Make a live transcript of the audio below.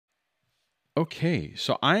Okay,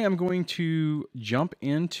 so I am going to jump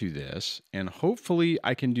into this, and hopefully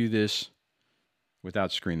I can do this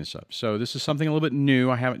without screwing this up. So this is something a little bit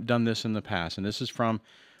new. I haven't done this in the past, and this is from,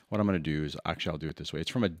 what I'm going to do is, actually I'll do it this way.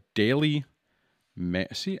 It's from a daily,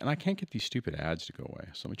 see, and I can't get these stupid ads to go away.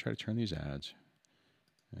 So let me try to turn these ads.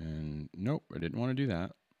 And nope, I didn't want to do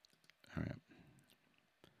that. All right.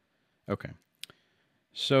 Okay.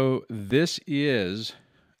 So this is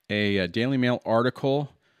a Daily Mail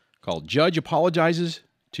article called "Judge Apologizes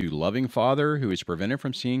to Loving Father Who is Prevented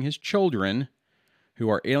from Seeing His Children Who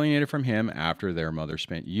Are Alienated from Him After Their Mother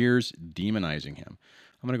Spent Years Demonizing Him."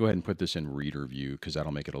 I'm going to go ahead and put this in reader view because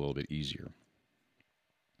that'll make it a little bit easier.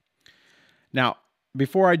 Now,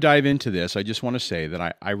 before I dive into this, I just want to say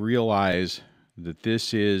that I realize that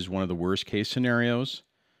this is one of the worst case scenarios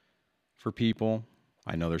for people.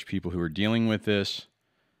 I know there's people who are dealing with this,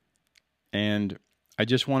 and I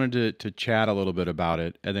just wanted to chat a little bit about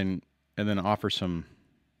it, and then offer some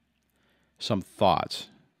thoughts.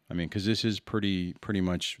 I mean, because this is pretty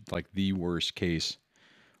much like the worst case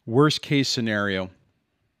scenario.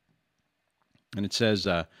 And it says,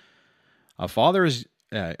 a father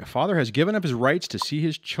has given up his rights to see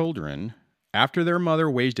his children after their mother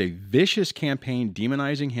waged a vicious campaign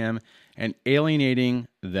demonizing him and alienating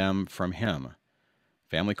them from him.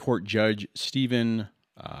 Family Court Judge Stephen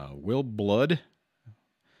Wilblood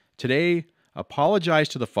today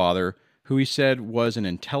apologized to the father, who he said was an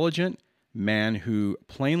intelligent man who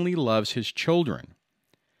plainly loves his children.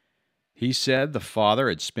 He said the father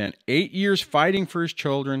had spent 8 years fighting for his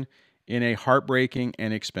children in a heartbreaking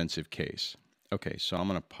and expensive case. Okay, so I'm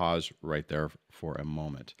going to pause right there for a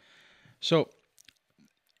moment. So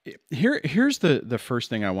here's the first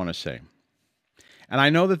thing I want to say. And I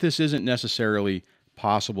know that this isn't necessarily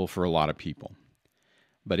possible for a lot of people,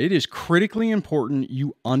 but it is critically important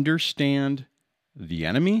you understand the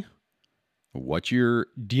enemy, what you're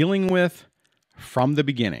dealing with from the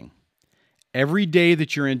beginning. Every day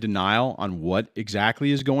that you're in denial on what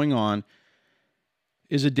exactly is going on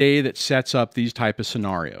is a day that sets up these type of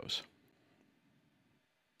scenarios.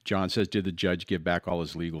 John says, did the judge give back all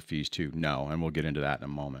his legal fees too? No, and we'll get into that in a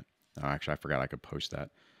moment. Actually, I forgot I could post that.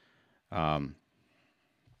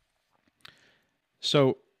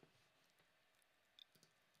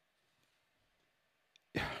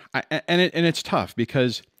 It's tough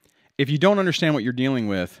because if you don't understand what you're dealing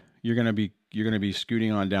with, you're going to be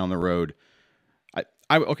scooting on down the road.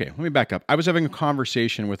 Okay, let me back up. I was having a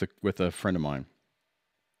conversation with a friend of mine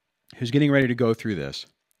who's getting ready to go through this.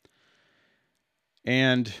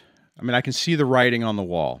 And I mean, I can see the writing on the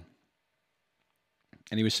wall.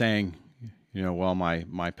 And he was saying, well,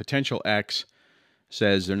 my potential ex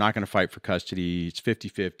says they're not going to fight for custody. It's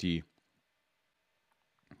 50-50.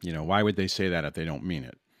 Why would they say that if they don't mean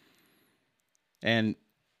it? And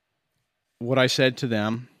what I said to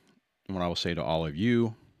them, and what I will say to all of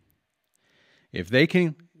you, if they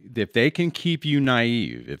can keep you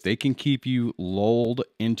naive, if they can keep you lulled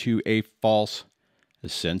into a false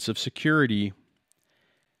sense of security,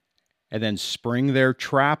 and then spring their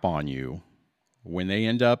trap on you when they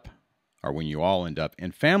end up, or when you all end up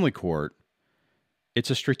in family court, it's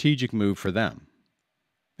a strategic move for them.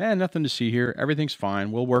 Nothing to see here. Everything's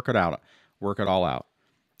fine. We'll work it out. Work it all out.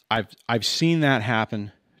 I've seen that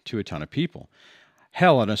happen to a ton of people.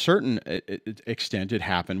 Hell, on a certain extent, it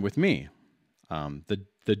happened with me.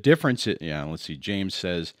 The difference, let's see. James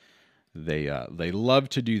says they love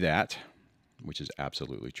to do that, which is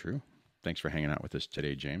absolutely true. Thanks for hanging out with us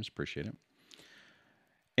today, James. Appreciate it.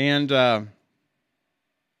 And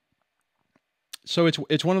so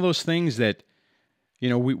it's one of those things that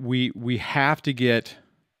we have to get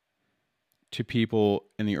to people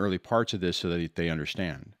in the early parts of this so that they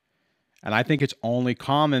understand. And I think it's only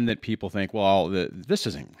common that people think, well, this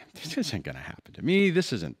isn't going to happen to me.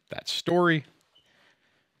 This isn't that story.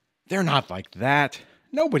 They're not like that.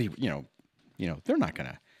 Nobody, they're not going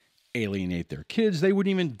to alienate their kids. They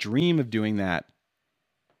wouldn't even dream of doing that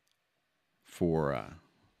to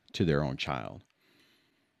their own child.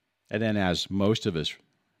 And then, as most of us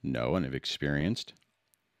know and have experienced,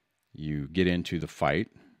 you get into the fight,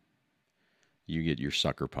 you get your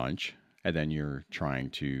sucker punch, and then you're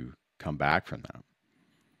trying to come back from that.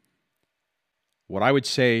 What I would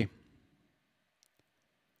say,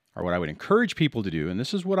 or what I would encourage people to do, and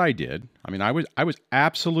this is what I did. I mean, I was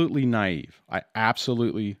absolutely naive. I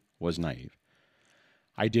absolutely was naive.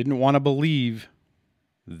 I didn't want to believe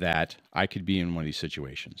that I could be in one of these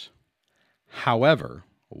situations. However,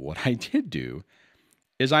 what I did do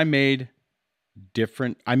is I made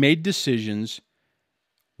decisions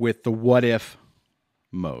with the what if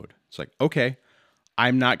mode. It's like, okay,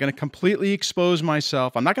 I'm not going to completely expose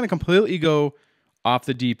myself. I'm not going to completely go off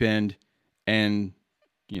the deep end and,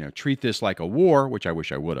 treat this like a war, which I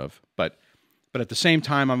wish I would have. But at the same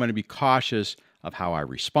time, I'm going to be cautious of how I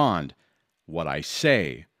respond, what I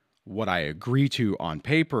say, what I agree to on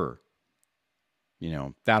paper,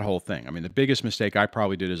 that whole thing. I mean, the biggest mistake I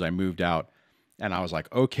probably did is I moved out and I was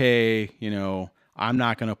like, okay, I'm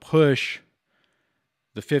not going to push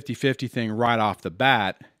the 50-50 thing right off the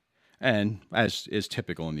bat. And as is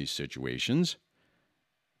typical in these situations,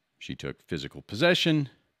 she took physical possession,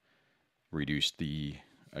 reduced the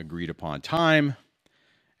agreed upon time,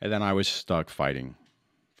 and then I was stuck fighting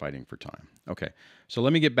for time. Okay, so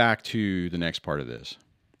let me get back to the next part of this.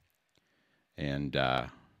 And the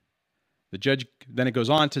judge, then it goes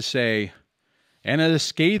on to say, and in a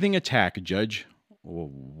scathing attack, Judge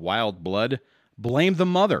Wildblood blamed the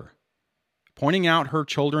mother, pointing out her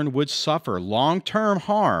children would suffer long-term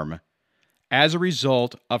harm as a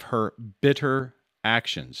result of her bitter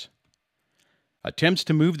actions. Attempts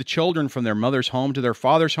to move the children from their mother's home to their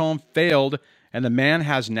father's home failed, and the man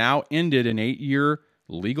has now ended an 8-year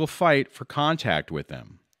legal fight for contact with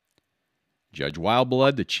them. Judge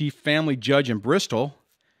Wildblood, the chief family judge in Bristol,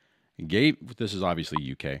 this is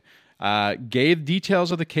obviously UK, gave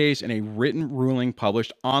details of the case in a written ruling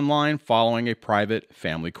published online following a private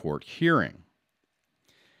family court hearing.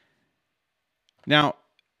 Now,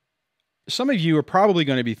 some of you are probably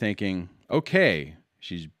going to be thinking, okay,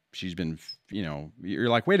 she's been, you're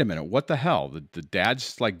like, wait a minute, what the hell? The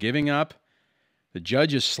dad's like giving up. The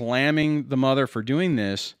judge is slamming the mother for doing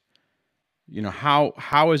this.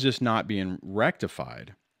 How is this not being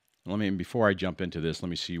rectified? Before I jump into this, let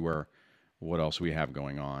me see what else we have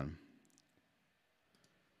going on.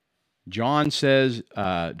 John says,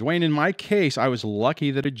 Duane, in my case, I was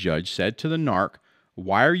lucky that a judge said to the narc,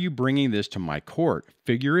 why are you bringing this to my court?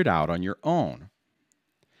 Figure it out on your own.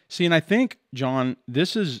 See, and I think, John,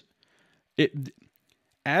 this is it.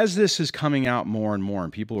 As this is coming out more and more,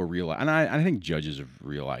 and people are realizing, and I think judges have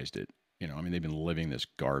realized it. They've been living this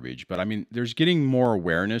garbage, but there's getting more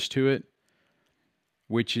awareness to it,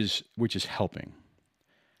 which is helping.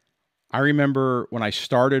 I remember when I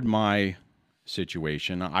started my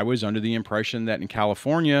situation, I was under the impression that in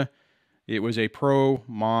California, it was a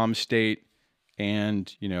pro-mom state,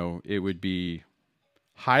 and it would be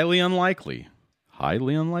highly unlikely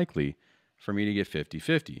for me to get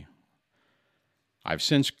 50-50. I've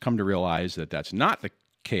since come to realize that that's not the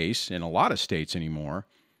case in a lot of states anymore.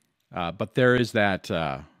 But there is that,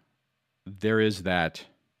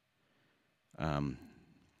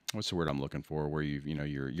 what's the word I'm looking for? Where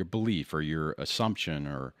your belief or your assumption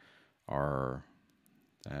or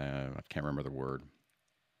I can't remember the word.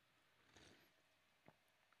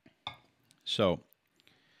 So,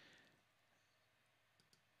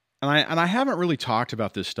 and I haven't really talked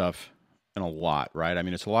about this stuff in a lot, right?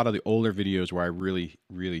 It's a lot of the older videos where I really,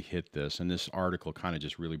 really hit this, and this article kind of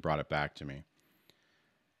just really brought it back to me.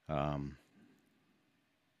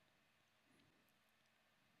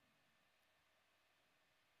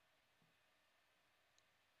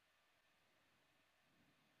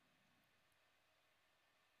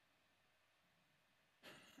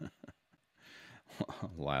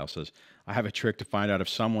 Lyle says, I have a trick to find out if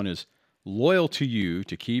someone is loyal to you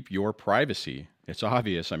to keep your privacy. It's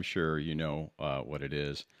obvious, I'm sure you know what it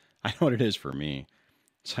is. I know what it is for me.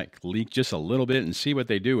 It's like leak just a little bit and see what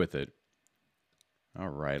they do with it. All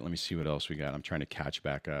right, let me see what else we got. I'm trying to catch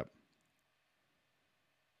back up.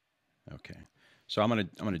 Okay, so I'm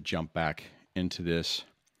gonna jump back into this.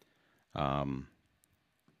 See, I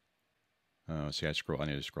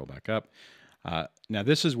need to scroll back up. Now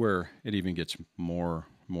this is where it even gets more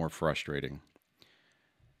frustrating.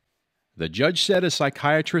 The judge said a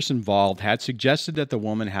psychiatrist involved had suggested that the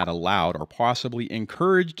woman had allowed or possibly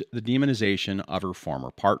encouraged the demonization of her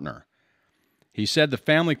former partner. He said the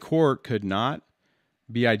family court could not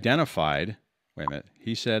be identified. Wait a minute.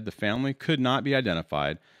 He said the family could not be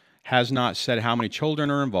identified, has not said how many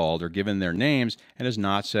children are involved or given their names, and has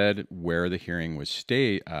not said where the hearing was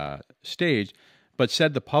staged, but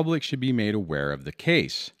said the public should be made aware of the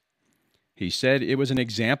case. He said it was an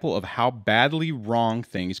example of how badly wrong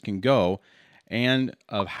things can go and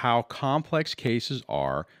of how complex cases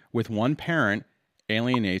are with one parent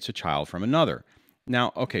alienates a child from another.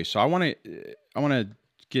 Now, okay, so I want to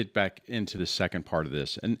get back into the second part of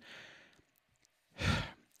this. And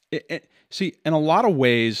see, in a lot of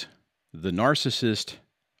ways, the narcissist,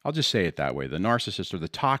 I'll just say it that way, the narcissist or the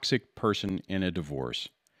toxic person in a divorce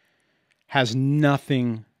has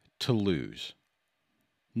nothing to lose.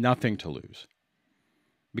 Nothing to lose.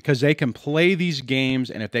 because they can play these games,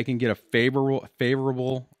 and if they can get a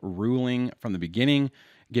favorable ruling from the beginning,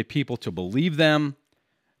 get people to believe them,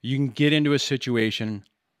 you can get into a situation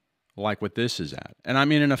like what this is at. And I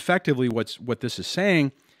mean, and effectively what this is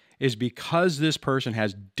saying is, because this person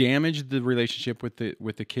has damaged the relationship with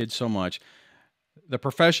the kids so much, the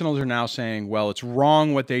professionals are now saying, well, it's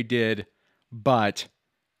wrong what they did, but,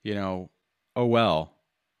 oh well.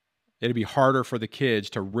 It'd be harder for the kids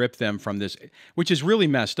to rip them from this, which is really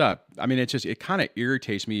messed up. I mean, it kind of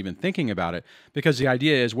irritates me even thinking about it, because the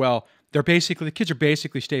idea is, well, the kids are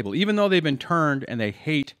basically stable. Even though they've been turned and they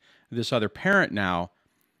hate this other parent now,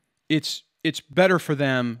 it's better for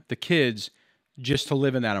them, the kids, just to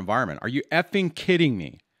live in that environment. Are you effing kidding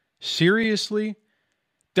me? Seriously?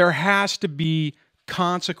 There has to be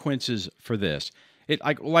consequences for this.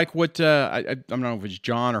 Like what I don't know if it's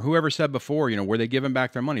John or whoever said before, where they give them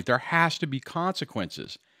back their money. There has to be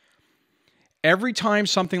consequences. Every time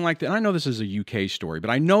something like that, and I know this is a UK story, but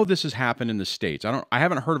I know this has happened in the States. I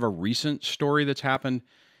haven't heard of a recent story that's happened,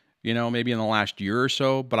 maybe in the last year or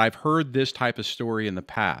so, but I've heard this type of story in the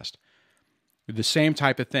past. The same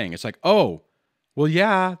type of thing. It's like, oh, well,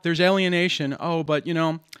 yeah, there's alienation. Oh, but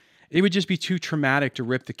it would just be too traumatic to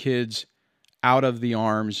rip the kids out of the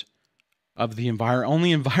arms of the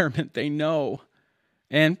only environment they know.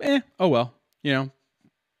 And oh well,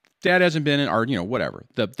 dad hasn't been in, or whatever.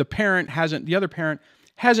 The other parent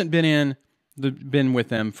hasn't been with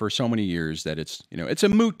them for so many years that it's a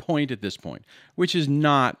moot point at this point, which is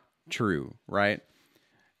not true, right?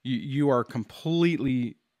 You are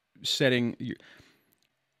completely setting.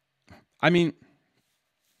 I mean,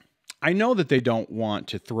 I know that they don't want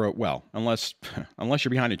to unless you're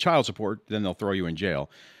behind in child support, then they'll throw you in jail.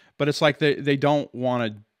 But it's like they don't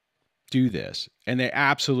want to do this, and they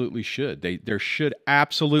absolutely should. There should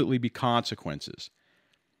absolutely be consequences,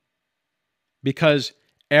 because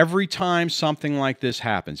every time something like this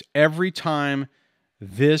happens, every time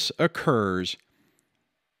this occurs,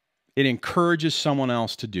 it encourages someone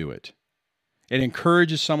else to do it. It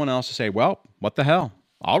encourages someone else to say, well, what the hell?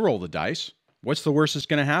 I'll roll the dice. What's the worst that's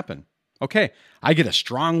going to happen? Okay, I get a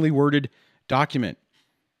strongly worded document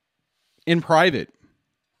in private.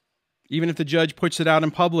 Even if the judge puts it out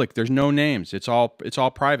in public, there's no names. It's all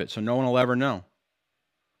private, so no one will ever know.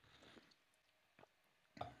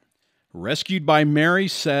 Rescued by Mary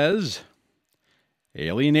says,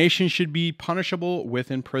 alienation should be punishable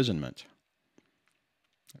with imprisonment.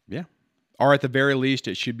 Yeah. Or at the very least,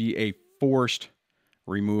 it should be a forced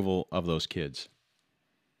removal of those kids.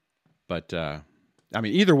 But, I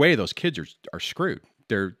mean, either way, those kids are screwed.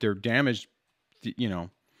 They're damaged,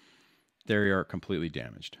 they are completely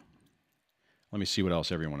damaged. Let me see what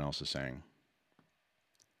else everyone else is saying.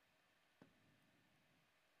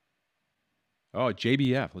 Oh,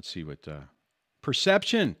 JBF. Let's see what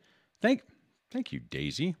perception. Thank you,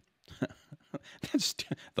 Daisy. That's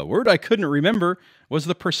the word I couldn't remember was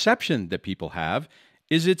the perception that people have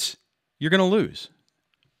is you're going to lose.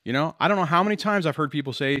 I don't know how many times I've heard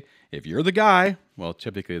people say, if you're the guy, well,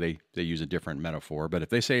 typically they use a different metaphor, but if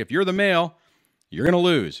they say, if you're the male, you're going to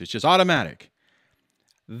lose. It's just automatic.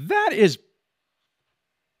 That is,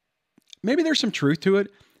 maybe there's some truth to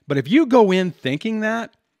it, but if you go in thinking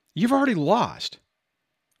that, you've already lost,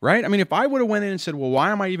 right? I mean, if I would have went in and said, well,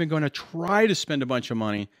 why am I even going to try to spend a bunch of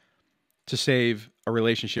money to save a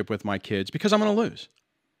relationship with my kids? Because I'm going to lose.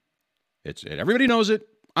 Everybody knows it.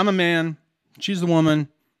 I'm a man. She's the woman.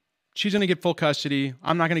 She's going to get full custody.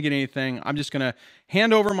 I'm not going to get anything. I'm just going to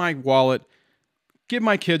hand over my wallet, give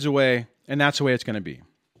my kids away, and that's the way it's going to be.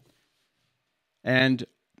 And,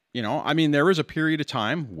 I mean, there was a period of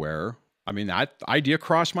time where, that idea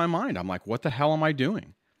crossed my mind. I'm like, what the hell am I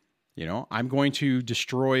doing? I'm going to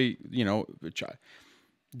destroy the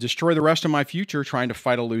rest of my future trying to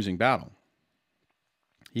fight a losing battle.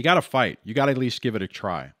 You got to fight. You got to at least give it a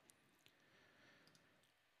try.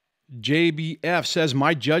 JBF says,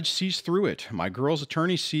 my judge sees through it. My girl's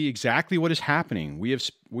attorneys see exactly what is happening.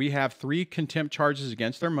 We have 3 contempt charges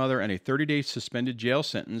against their mother and a 30-day suspended jail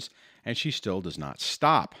sentence, and she still does not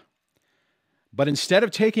stop. But instead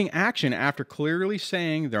of taking action after clearly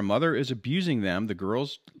saying their mother is abusing them, the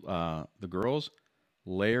girls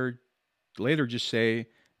later just say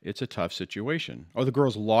it's a tough situation. Or the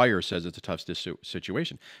girl's lawyer says it's a tough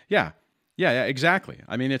situation. Yeah, exactly.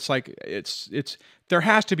 I mean, it's like, there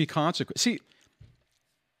has to be consequence. See,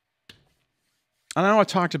 and I know I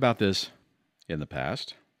talked about this in the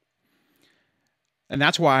past, and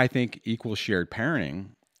that's why I think equal shared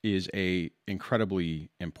parenting is a incredibly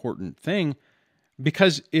important thing,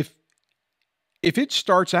 because if it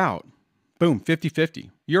starts out boom, 50-50.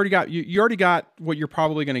 You already got what you're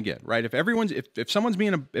probably going to get, right? If someone's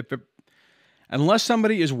being unless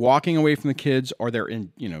somebody is walking away from the kids or they're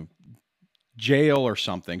in, jail or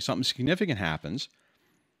something significant happens,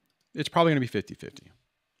 it's probably going to be 50-50.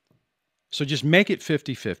 So just make it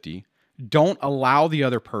 50-50. Don't allow the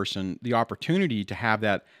other person the opportunity to have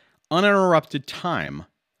that uninterrupted time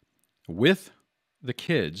with the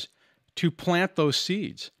kids to plant those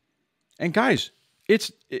seeds. And guys,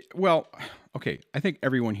 okay, I think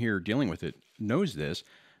everyone here dealing with it knows this,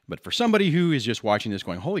 but for somebody who is just watching this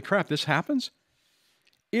going, holy crap, this happens,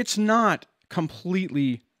 it's not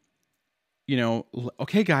completely,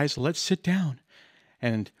 okay, guys, let's sit down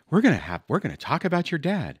and we're going to talk about your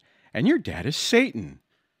dad. And your dad is Satan.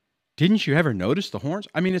 Didn't you ever notice the horns?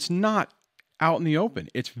 I mean, it's not out in the open.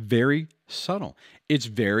 It's very subtle. It's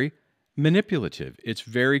very manipulative. It's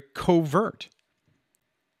very covert.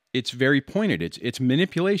 It's very pointed. It's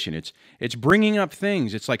manipulation. It's bringing up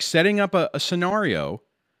things. It's like setting up a scenario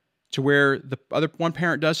to where the other one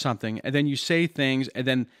parent does something, and then you say things, and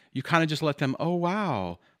then you kind of just let them, oh,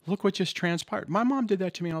 wow, look what just transpired. My mom did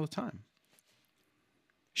that to me all the time.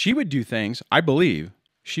 She would do things, I believe,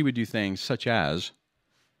 she would do things such as,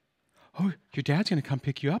 oh, your dad's going to come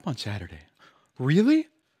pick you up on Saturday. Really?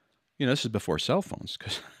 This is before cell phones,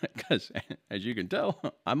 because as you can tell,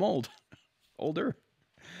 I'm older.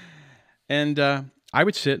 And I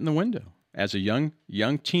would sit in the window as a young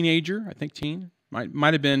teenager, I think teen,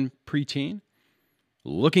 might have been preteen,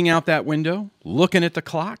 looking out that window, looking at the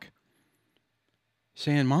clock,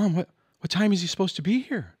 saying, Mom, what time is he supposed to be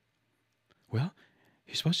here? Well,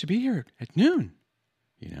 he's supposed to be here at noon.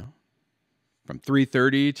 From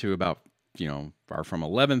 3:30 to about, or from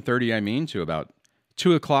 11:30, to about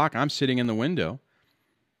 2 o'clock, I'm sitting in the window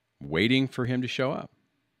waiting for him to show up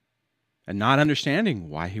and not understanding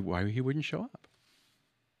why he wouldn't show up.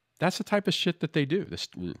 That's the type of shit that they do.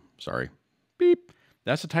 Beep.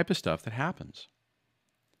 That's the type of stuff that happens.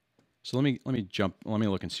 So let me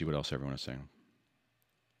look and see what else everyone is saying.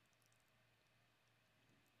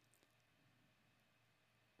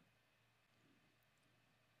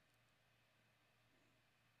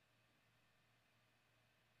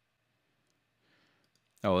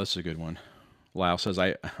 Oh, this is a good one. Lyle says,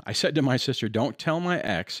 I said to my sister, don't tell my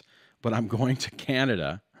ex, but I'm going to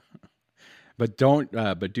Canada. But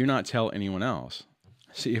do not tell anyone else.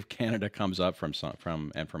 See if Canada comes up from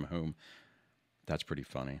whom. That's pretty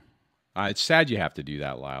funny. It's sad you have to do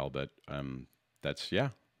that, Lyle, but that's, yeah.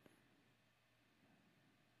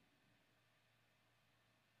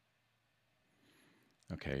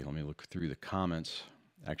 Okay, let me look through the comments.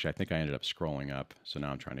 Actually, I think I ended up scrolling up, so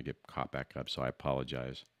now I'm trying to get caught back up, so I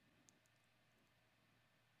apologize.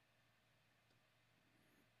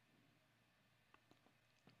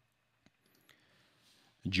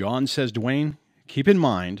 John says, Duane, keep in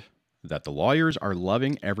mind that the lawyers are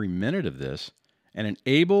loving every minute of this and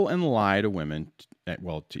enable and lie to women,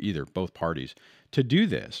 to both parties, to do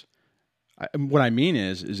this. What I mean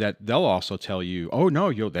is that they'll also tell you, oh,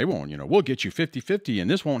 no, they won't, we'll get you 50-50 and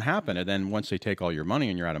this won't happen. And then once they take all your money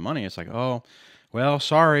and you're out of money, it's like, oh, well,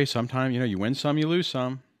 sorry. Sometimes, you win some, you lose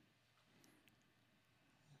some.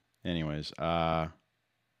 Anyways,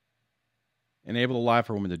 enable the lie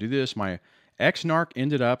for women to do this. My ex-narc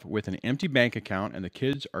ended up with an empty bank account and the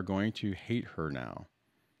kids are going to hate her now.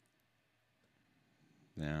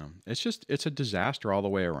 Yeah, it's a disaster all the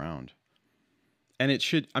way around. And it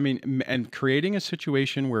should, and creating a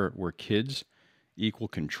situation where kids equal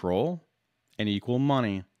control and equal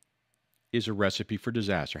money is a recipe for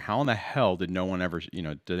disaster. How in the hell did no one ever,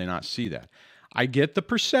 did they not see that? I get the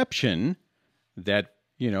perception that,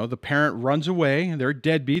 the parent runs away and they're a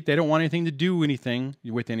deadbeat. They don't want anything to do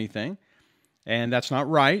with anything. And that's not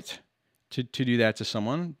right to do that to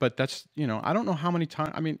someone. But that's, I don't know how many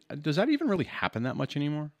times, does that even really happen that much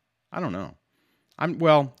anymore? I don't know.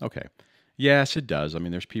 Okay. Yes, it does.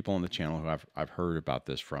 There's people on the channel who I've heard about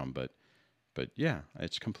this from, but yeah,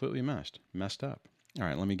 it's completely messed up. All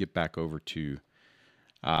right, let me get back over to,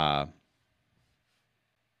 so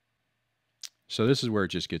this is where it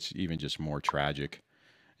just gets even just more tragic.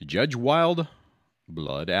 Judge Wild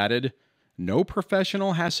Blood added, no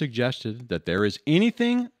professional has suggested that there is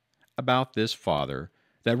anything about this father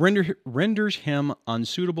that renders him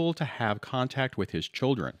unsuitable to have contact with his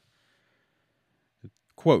children.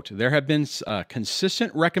 Quote, there have been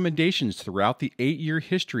consistent recommendations throughout the 8-year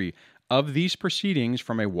history of these proceedings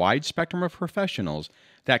from a wide spectrum of professionals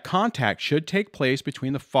that contact should take place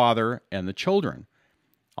between the father and the children.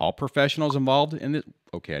 All professionals involved in this...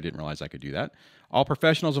 Okay, I didn't realize I could do that. All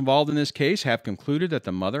professionals involved in this case have concluded that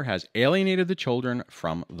the mother has alienated the children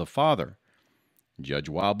from the father. Judge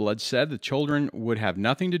Wildblood said the children would have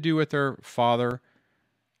nothing to do with their father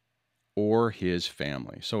or his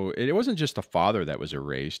family. So it wasn't just the father that was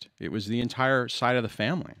erased, it was the entire side of the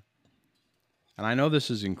family. And I know this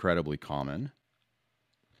is incredibly common,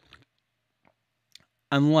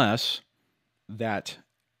 unless that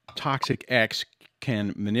toxic ex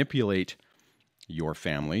can manipulate your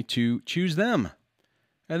family to choose them.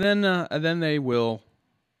 And then they will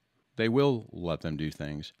let them do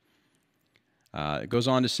things. It goes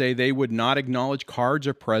on to say they would not acknowledge cards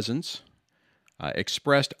or presents,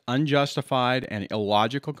 expressed unjustified and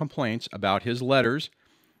illogical complaints about his letters,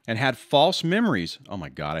 and had false memories. Oh my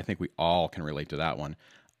God, I think we all can relate to that one,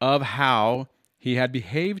 of how he had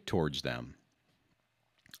behaved towards them.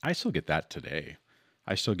 I still get that today.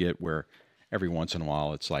 I still get where every once in a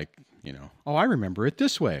while it's like, oh, I remember it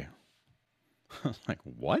this way. Like,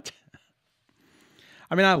 what?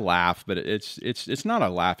 I mean, I laugh, but it's not a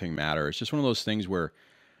laughing matter. It's just one of those things where,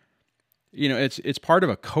 it's part of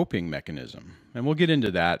a coping mechanism. And we'll get into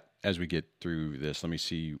that as we get through this. Let me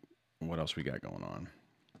see what else we got going on.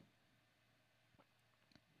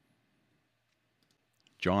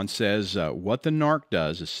 John says, what the narc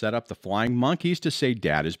does is set up the flying monkeys to say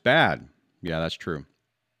dad is bad. Yeah, that's true.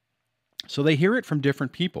 So they hear it from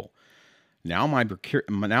different people. Now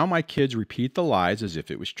my kids repeat the lies as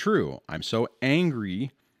if it was true. I'm so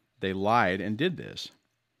angry they lied and did this.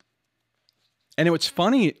 And what's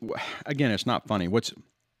funny, again, it's not funny. What's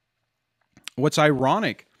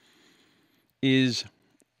ironic is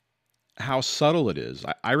how subtle it is.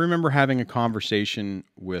 I remember having a conversation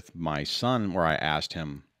with my son where I asked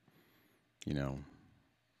him,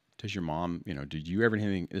 does your mom, did you ever hear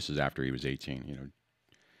anything, this is after he was 18,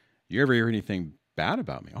 you ever hear anything bad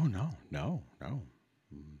about me? Oh, no.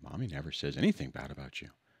 Mommy never says anything bad about you.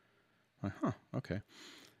 Huh, okay.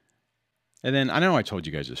 And then I know I told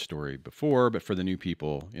you guys this story before, but for the new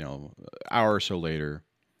people, an hour or so later,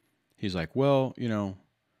 he's like, well,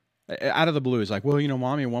 out of the blue, he's like, well,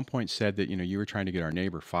 Mommy at one point said that, you were trying to get our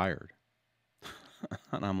neighbor fired.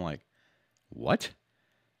 And I'm like, what?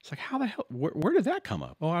 It's like, how the hell, where did that come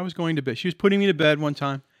up? Oh, I was going to bed. She was putting me to bed one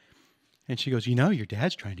time. And she goes, your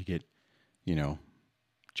dad's trying to get,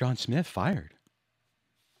 John Smith fired.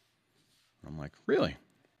 I'm like, really?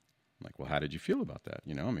 I'm like, well, how did you feel about that?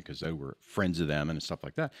 Because they were friends of them and stuff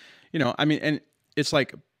like that. And it's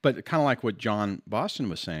like, but kind of like what John Boston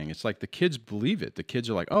was saying, it's like the kids believe it. The kids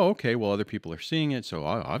are like, oh, okay, well, other people are seeing it, so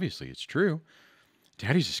obviously it's true.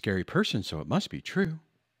 Daddy's a scary person, so it must be true.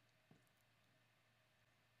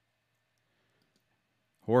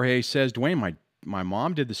 Jorge says, Duane, my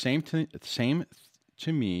mom did the same to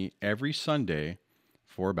me every Sunday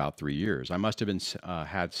for about 3 years. I must have been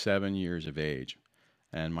had 7 years of age,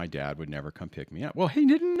 and my dad would never come pick me up. Well, he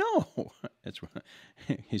didn't know. That's what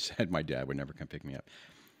he said. My dad would never come pick me up.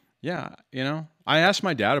 Yeah, I asked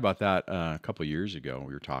my dad about that a couple of years ago.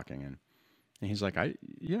 We were talking, and he's like, I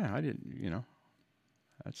didn't,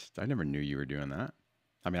 I never knew you were doing that.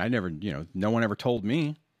 I mean, I never, no one ever told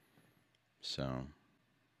me. So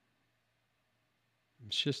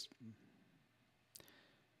it's just,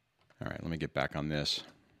 all right, let me get back on this.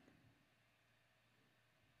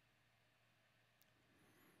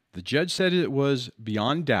 The judge said it was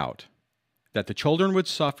beyond doubt that the children would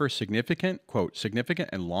suffer significant, quote, significant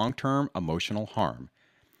and long-term emotional harm.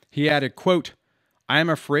 He added, quote, I am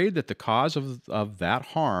afraid that the cause of that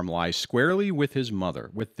harm lies squarely with this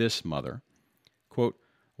mother. Quote,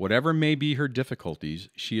 whatever may be her difficulties,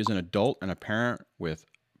 she is an adult and a parent with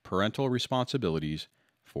parental responsibilities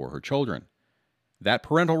for her children. That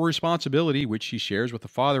parental responsibility, which she shares with the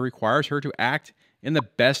father, requires her to act in the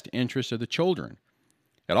best interest of the children.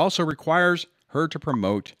 It also requires her to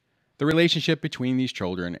promote the relationship between these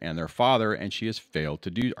children and their father, and she has failed to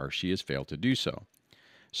do so.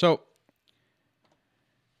 So,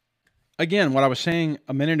 again, what I was saying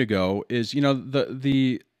a minute ago is,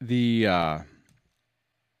 the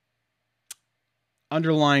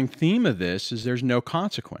underlying theme of this is there's no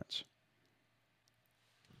consequence.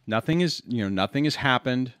 Nothing has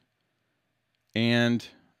happened, and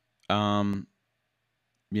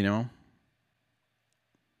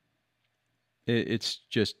it's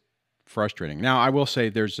just frustrating. Now, I will say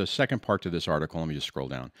there's a second part to this article. Let me just scroll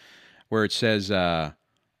down, where it says,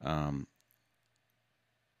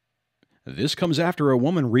 this comes after a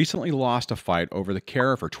woman recently lost a fight over the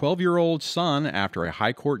care of her 12-year-old son after a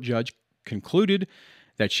high court judge concluded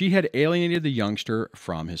that she had alienated the youngster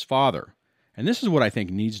from his father. And this is what I think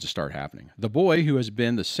needs to start happening. The boy, who has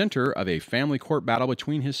been the center of a family court battle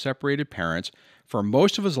between his separated parents for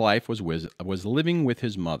most of his life, was living with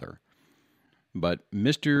his mother. But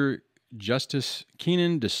Mr. Justice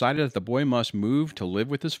Keenan decided that the boy must move to live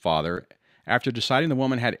with his father after deciding the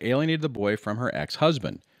woman had alienated the boy from her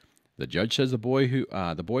ex-husband. The judge says the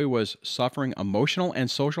boy was suffering emotional and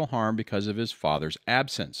social harm because of his father's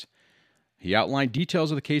absence. He outlined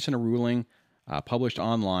details of the case in a ruling published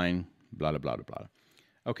online. Blah blah blah blah blah.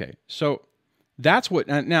 Okay, so that's what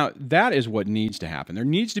now that is what needs to happen. There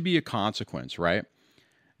needs to be a consequence, right?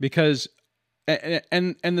 Because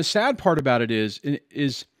and the sad part about it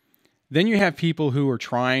is then you have people who are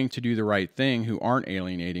trying to do the right thing who aren't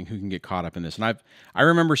alienating, who can get caught up in this. And I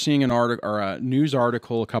remember seeing an article or a news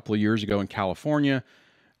article a couple of years ago in California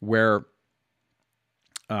where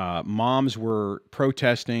moms were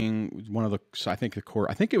protesting one of the I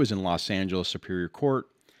think it was in Los Angeles Superior Court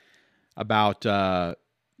about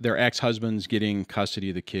their ex-husbands getting custody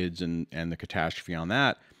of the kids and the catastrophe on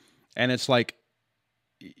that. And it's like,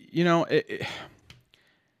 you know,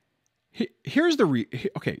 here's the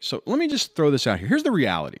okay, so let me just throw this out here. Here's the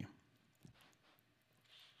reality.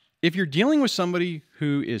 If you're dealing with somebody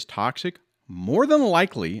who is toxic, more than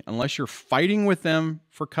likely, unless you're fighting with them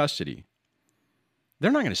for custody,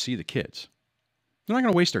 they're not going to see the kids. They're not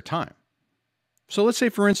going to waste their time. So let's say,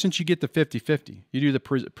 for instance, you get the 50-50. You do the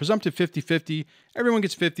presumptive 50-50. Everyone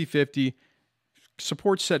gets 50-50.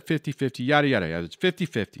 Support's set 50-50, yada, yada, yada. It's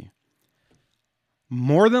 50-50.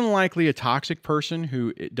 More than likely, a toxic person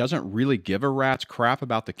who doesn't really give a rat's crap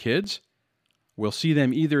about the kids will see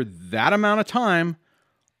them either that amount of time,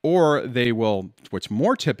 or they will, what's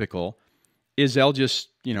more typical is they'll just,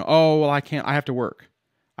 you know, oh, well, I have to work.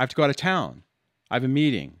 I have to go out of town. I have a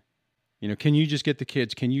meeting. You know, can you just get the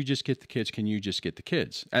kids? Can you just get the kids? Can you just get the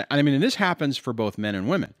kids? I mean, and this happens for both men and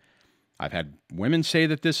women. I've had women say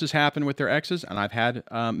that this has happened with their exes, and I've had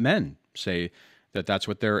men say that that's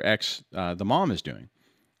what their ex, the mom, is doing.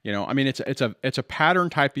 You know, I mean, it's a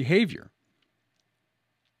pattern type behavior.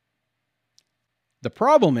 The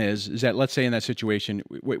problem is that, let's say in that situation,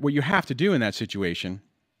 what you have to do in that situation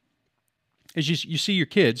is you see your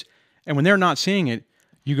kids, and when they're not seeing it,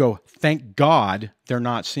 you go, thank God they're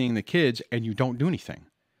not seeing the kids, and you don't do anything.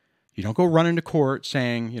 You don't go run into court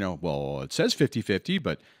saying, you know, well, it says 50-50,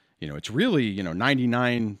 but, you know, it's really, you know,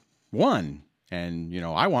 99-1, and, you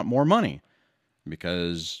know, I want more money,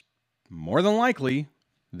 because more than likely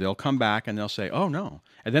they'll come back and they'll say, oh, no,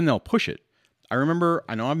 and then they'll push it. I remember,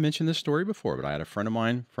 I know I've mentioned this story before, but I had a friend of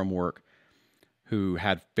mine from work who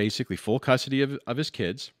had basically full custody of his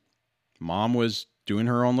kids. Mom was doing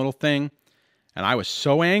her own little thing. And I was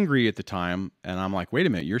so angry at the time. And I'm like, wait a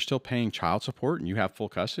minute, you're still paying child support and you have full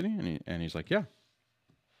custody? And he's like, yeah.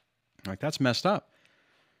 I'm like, that's messed up.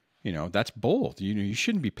 You know, that's bull. You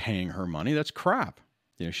shouldn't be paying her money. That's crap.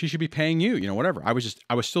 You know, she should be paying you, you know, whatever. I was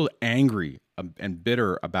still angry and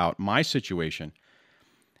bitter about my situation.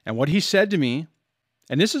 And what he said to me,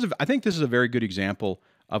 and I think this is a very good example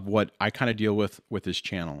of what I kind of deal with this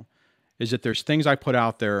channel, is that there's things I put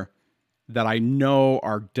out there that I know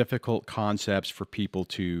are difficult concepts for people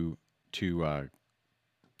to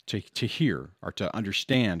hear or to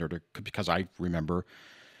understand, because I remember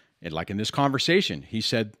it, like in this conversation, he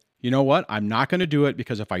said, you know what? I'm not going to do it,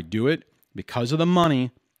 because if I do it because of the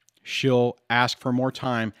money, she'll ask for more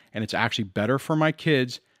time, and it's actually better for my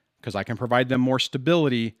kids because I can provide them more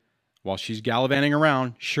stability while she's gallivanting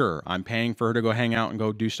around. Sure, I'm paying for her to go hang out and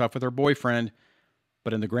go do stuff with her boyfriend,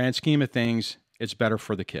 but in the grand scheme of things, it's better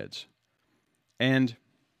for the kids. And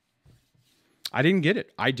I didn't get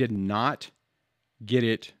it. I did not get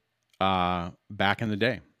it back in the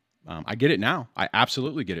day. I get it now. I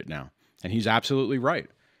absolutely get it now. And he's absolutely right.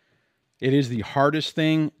 It is the hardest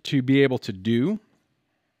thing to be able to do.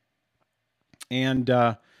 And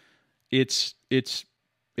it's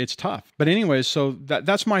tough. But anyways, so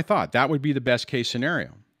that's my thought. That would be the best case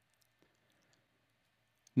scenario.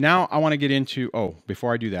 Now I want to get into,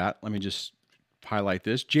 before I do that, let me just highlight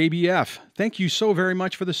this. JBF, thank you so very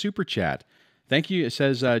much for the super chat. Thank you. It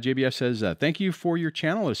says, JBF says, thank you for your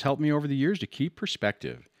channel. It has helped me over the years to keep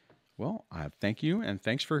perspective. Well, thank you. And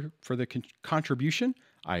thanks for the contribution.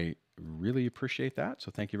 I really appreciate that.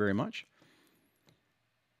 So thank you very much.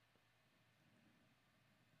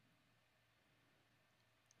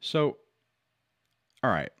 So, all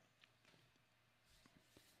right.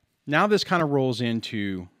 Now this kind of rolls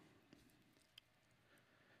into,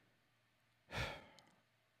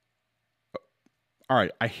 all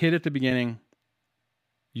right, I hit at the beginning.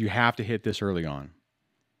 You have to hit this early on.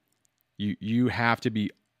 You have to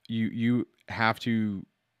be, you have to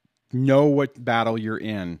know what battle you're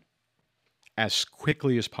in as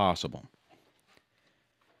quickly as possible.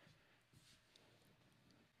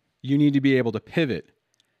 You need to be able to pivot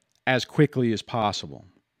as quickly as possible.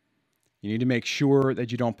 You need to make sure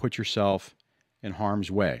that you don't put yourself in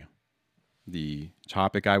harm's way. The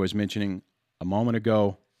topic I was mentioning a moment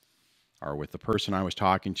ago, or with the person I was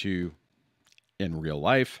talking to in real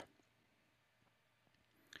life,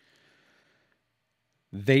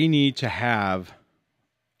 they need to have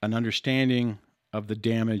an understanding of the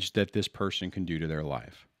damage that this person can do to their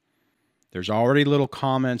life. There's already little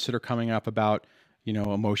comments that are coming up about,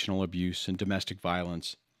 emotional abuse and domestic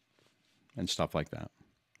violence and stuff like that.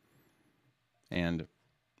 And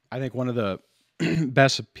I think one of the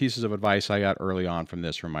best pieces of advice I got early on from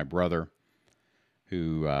this from my brother,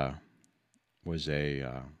 who was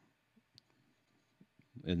in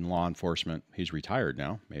law enforcement. He's retired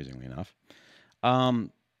now, amazingly enough. And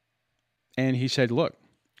he said, look,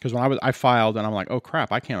 because when I filed and I'm like, oh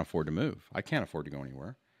crap, I can't afford to move. I can't afford to go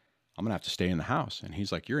anywhere. I'm going to have to stay in the house. And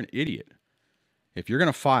he's like, you're an idiot. If you're going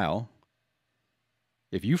to file,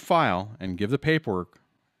 if you file and give the paperwork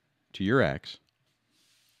to your ex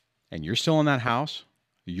and you're still in that house,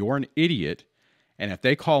 you're an idiot. And if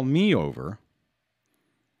they call me over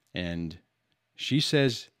and she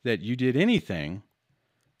says that you did anything,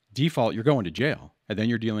 default, you're going to jail. And then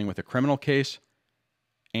you're dealing with a criminal case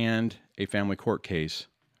and a family court case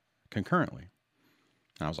concurrently.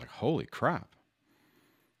 And I was like, holy crap.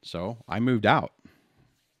 So I moved out.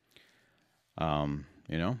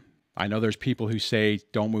 I know there's people who say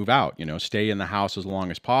don't move out, stay in the house as long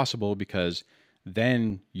as possible, because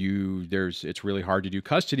then it's really hard to do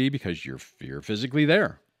custody because you're physically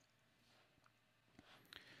there.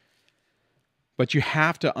 But you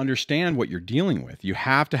have to understand what you're dealing with. You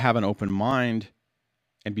have to have an open mind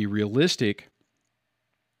and be realistic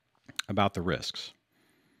about the risks.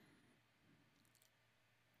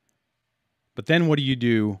 But then what do you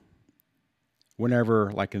do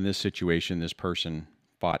whenever, like in this situation, this person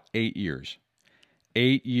fought 8 years?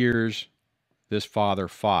 8 years this father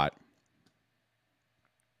fought.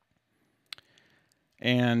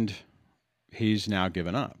 And he's now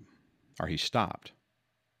given up, or he stopped.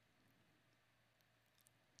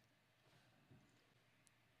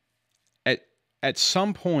 At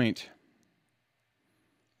some point,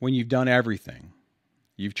 when you've done everything,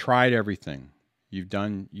 you've tried everything,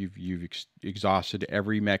 you've exhausted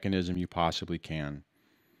every mechanism you possibly can,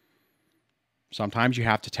 sometimes you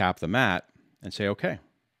have to tap the mat and say, okay.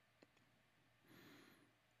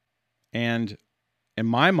 And in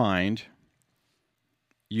my mind,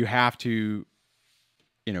 you have to,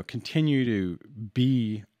 continue to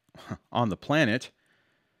be on the planet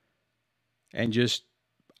and just...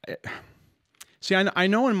 See, I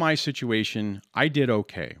know in my situation, I did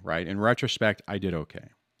okay, right? In retrospect, I did okay.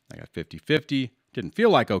 I got 50-50. Didn't feel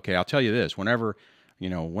like okay. I'll tell you this. Whenever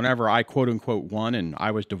I quote unquote won and I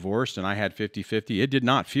was divorced and I had 50-50, it did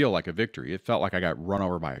not feel like a victory. It felt like I got run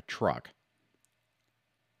over by a truck.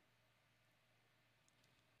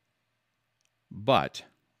 But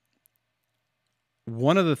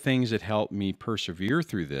one of the things that helped me persevere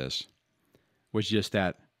through this was just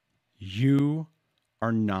that you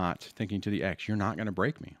are not thinking to the ex, you're not going to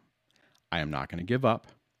break me. I am not going to give up.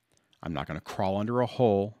 I'm not going to crawl under a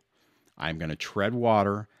hole. I'm going to tread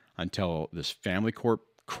water until this family court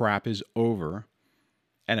crap is over.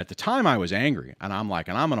 And at the time I was angry, and I'm like,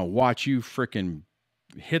 and I'm going to watch you freaking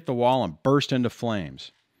hit the wall and burst into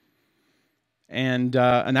flames. And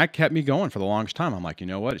that kept me going for the longest time. I'm like, you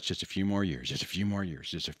know what? It's just a few more years, just a few more years,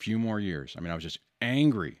 just a few more years. I mean, I was just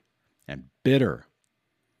angry and bitter.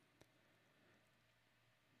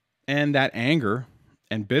 And that anger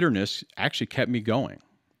and bitterness actually kept me going.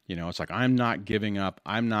 It's like, I'm not giving up.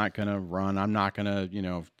 I'm not going to run. I'm not going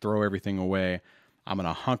to, throw everything away. I'm going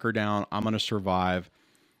to hunker down. I'm going to survive.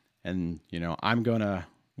 And, I'm going to,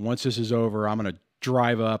 once this is over, I'm going to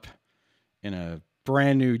drive up in a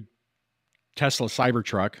brand new Tesla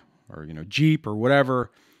Cybertruck or, Jeep or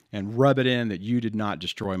whatever, and rub it in that you did not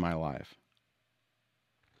destroy my life.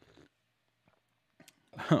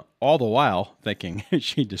 All the while thinking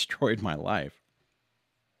she destroyed my life.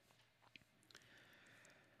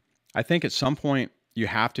 I think at some point you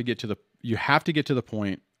have to get to the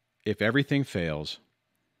point, if everything fails,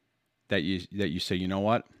 that you say, you know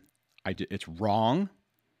what? It's wrong.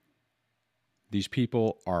 These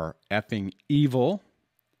people are effing evil.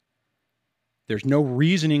 There's no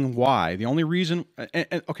reasoning why. The only reason,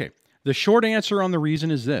 okay, the short answer on the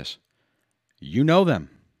reason is this. You know them,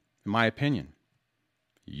 in my opinion.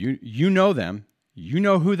 You know them. You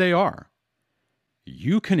know who they are.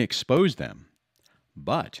 You can expose them.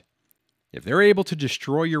 But if they're able to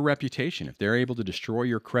destroy your reputation, if they're able to destroy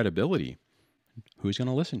your credibility, who's going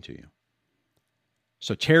to listen to you?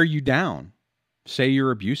 So tear you down. Say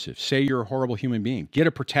you're abusive. Say you're a horrible human being. Get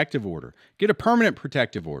a protective order. Get a permanent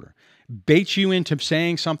protective order. bait you into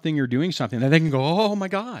saying something or doing something that they can go, oh my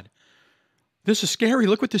God, this is scary.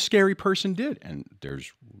 Look what this scary person did. And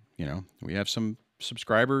there's, we have some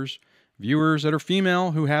subscribers, viewers that are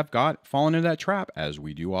female who have fallen into that trap, as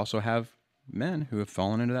we do also have men who have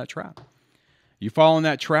fallen into that trap. You fall in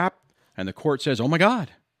that trap and the court says, oh my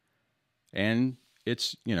God. And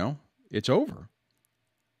it's, it's over.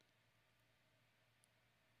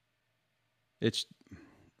 It's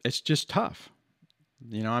just tough.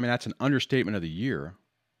 That's an understatement of the year.